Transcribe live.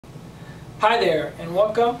Hi there, and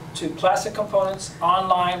welcome to Plastic Components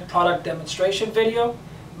online product demonstration video.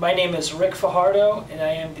 My name is Rick Fajardo, and I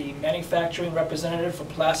am the manufacturing representative for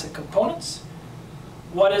Plastic Components.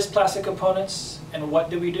 What is Plastic Components, and what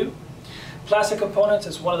do we do? Plastic Components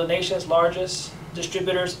is one of the nation's largest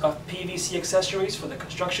distributors of PVC accessories for the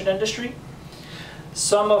construction industry.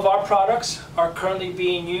 Some of our products are currently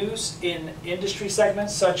being used in industry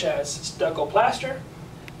segments such as stucco plaster,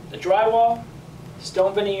 the drywall,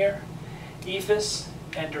 stone veneer, EIFS,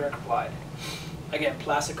 and direct applied. Again,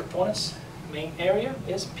 Plastic Components, main area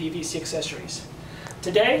is PVC accessories.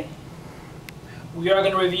 Today, we are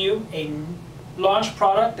going to review a launch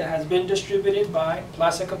product that has been distributed by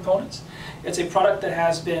Plastic Components. It's a product that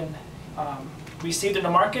has been received in the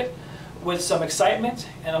market with some excitement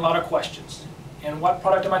and a lot of questions. And what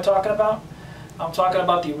product am I talking about? I'm talking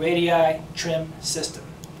about the RADII trim system.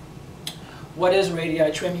 What is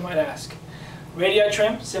RADII trim, you might ask? RADII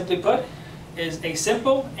trim, simply put, is a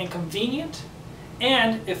simple and convenient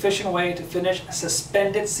and efficient way to finish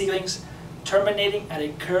suspended ceilings terminating at a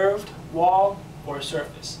curved wall or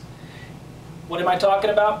surface. What am I talking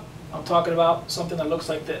about? I'm talking about something that looks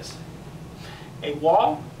like this. A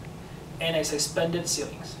wall and a suspended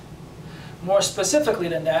ceilings. More specifically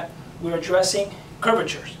than that, we're addressing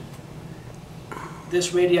curvatures.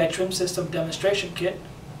 This RADII trim system demonstration kit,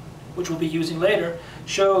 which we'll be using later,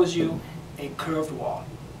 shows you a curved wall.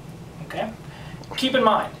 Okay? Keep in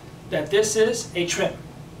mind that this is a trim.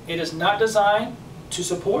 It is not designed to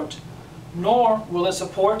support, nor will it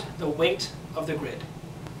support the weight of the grid.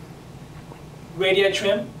 RADII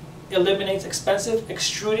trim eliminates expensive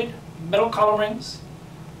extruded metal column rings,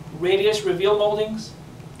 radius reveal moldings,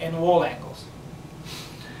 and wall angles.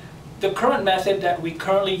 The current method that we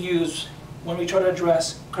currently use when we try to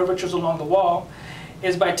address curvatures along the wall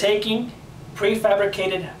is by taking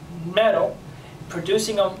prefabricated metal,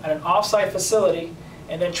 producing them at an off-site facility,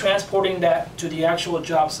 and then transporting that to the actual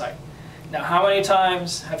job site. Now, how many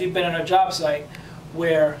times have you been on a job site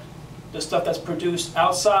where the stuff that's produced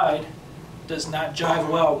outside does not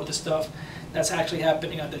jive well with the stuff that's actually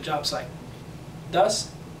happening at the job site?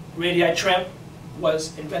 Thus, RADII trim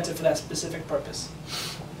was invented for that specific purpose.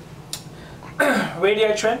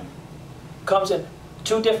 RADII trim comes in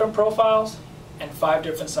 2 different profiles and 5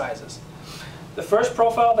 different sizes. The first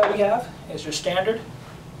profile that we have is your standard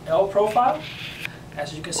L profile.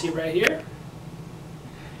 As you can see right here,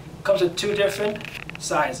 it comes in 2 different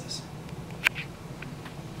sizes.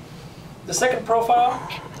 The second profile,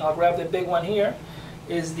 I'll grab the big one here,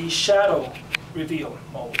 is the shadow reveal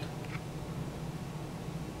mold.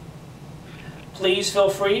 Please feel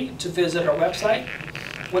free to visit our website,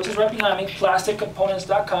 which is right behind me,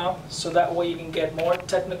 plasticcomponents.com, so that way you can get more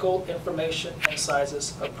technical information and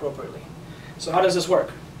sizes appropriately. So how does this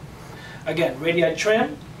work? Again, RADII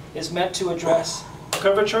trim is meant to address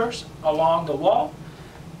curvatures along the wall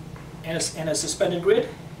in a suspended grid.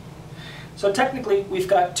 So technically, we've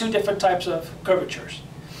got 2 different types of curvatures.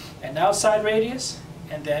 An outside radius,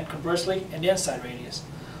 and then conversely, an inside radius.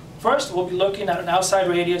 First, we'll be looking at an outside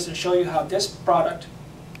radius and show you how this product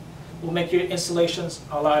will make your installations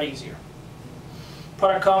a lot easier.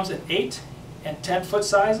 Product comes in 8 and 10 foot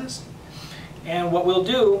sizes. And what we'll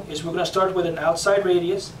do is we're going to start with an outside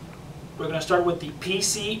radius. We're going to start with the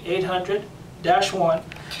PC 800-1,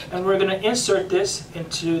 and we're going to insert this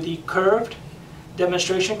into the curved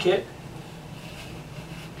demonstration kit.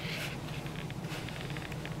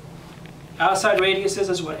 Outside radiuses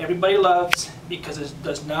is what everybody loves because it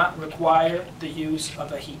does not require the use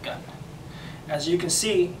of a heat gun. As you can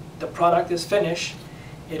see, the product is finished.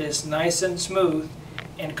 It is nice and smooth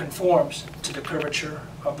and conforms to the curvature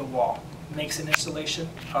of the wall. Makes an installation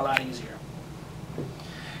a lot easier.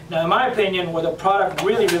 Now, in my opinion, where the product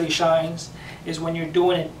really shines is when you're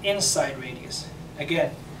doing an inside radius.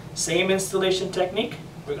 Again, same installation technique.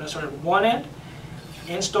 We're going to start at one end,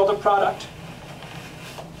 install the product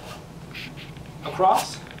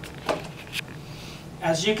across.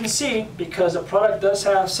 As you can see, because the product does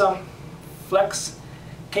have some flex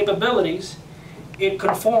capabilities, it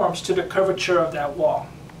conforms to the curvature of that wall.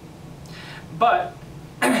 But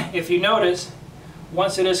if you notice,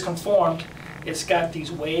 once it is conformed, it's got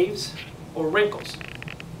these waves or wrinkles.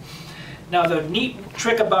 Now, the neat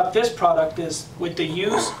trick about this product is with the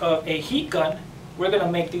use of a heat gun, we're going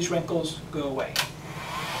to make these wrinkles go away.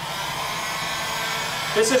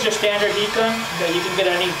 This is your standard heat gun that you can get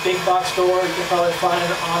at any big box store. You can probably find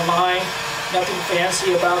it online. Nothing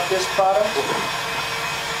fancy about this product.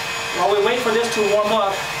 While we wait for this to warm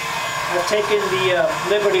up, I've taken the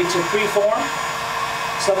liberty to preform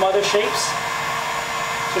some other shapes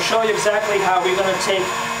to show you exactly how we're going to take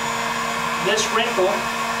this wrinkle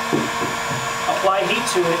apply heat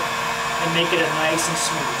to it and make it a nice and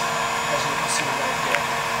smooth, as you can see right there.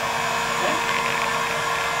 Okay?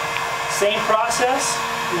 Same process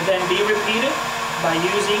will then be repeated by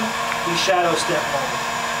using the shadow step mold.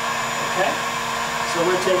 Okay? So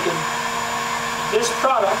we're taking this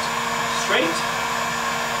product straight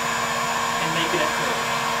and making it curved.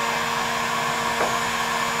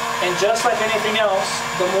 And just like anything else,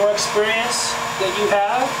 the more experience that you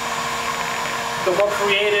have, the more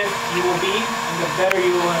creative you will be, and the better you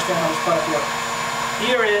will understand how this product works.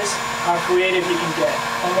 Here is how creative you can get.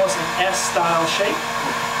 Almost an S-style shape.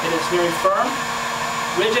 It is very firm,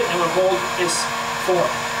 rigid, and will hold its form.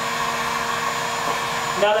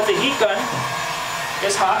 Now that the heat gun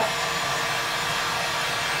is hot,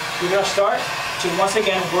 we're going to start to once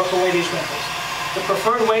again work away these wrinkles. The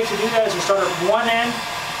preferred way to do that is to start at one end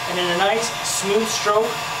and in a nice smooth stroke,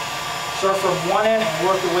 start from one end and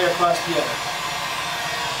work your way across the other.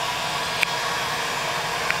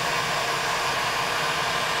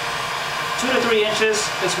 Two to 3 inches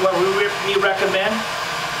is what we recommend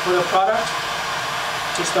for the product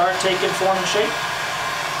to start taking form and shape.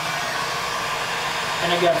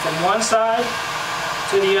 And again, from one side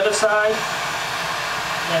to the other side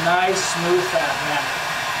in a nice, smooth, fat manner.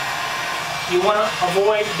 You want to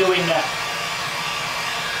avoid doing that.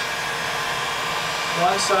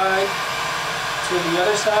 One side to the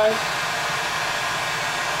other side.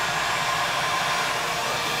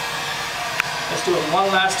 Let's do it one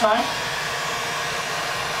last time.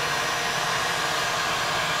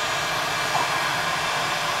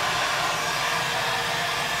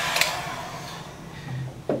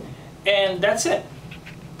 And that's it.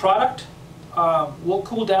 Product will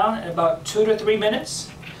cool down in about 2 to 3 minutes.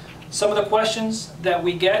 Some of the questions that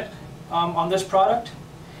we get on this product,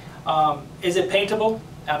 is it paintable?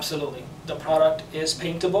 Absolutely. The product is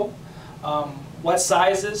paintable. What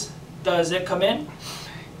sizes does it come in?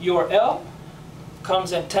 Your L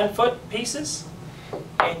comes in 10-foot pieces,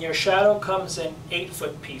 and your shadow comes in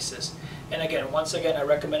 8-foot pieces. And again, once again, I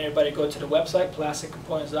recommend everybody go to the website,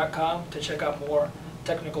 plasticcomponents.com, to check out more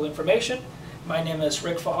technical information. My name is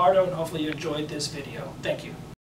Rick Fajardo, and hopefully you enjoyed this video. Thank you.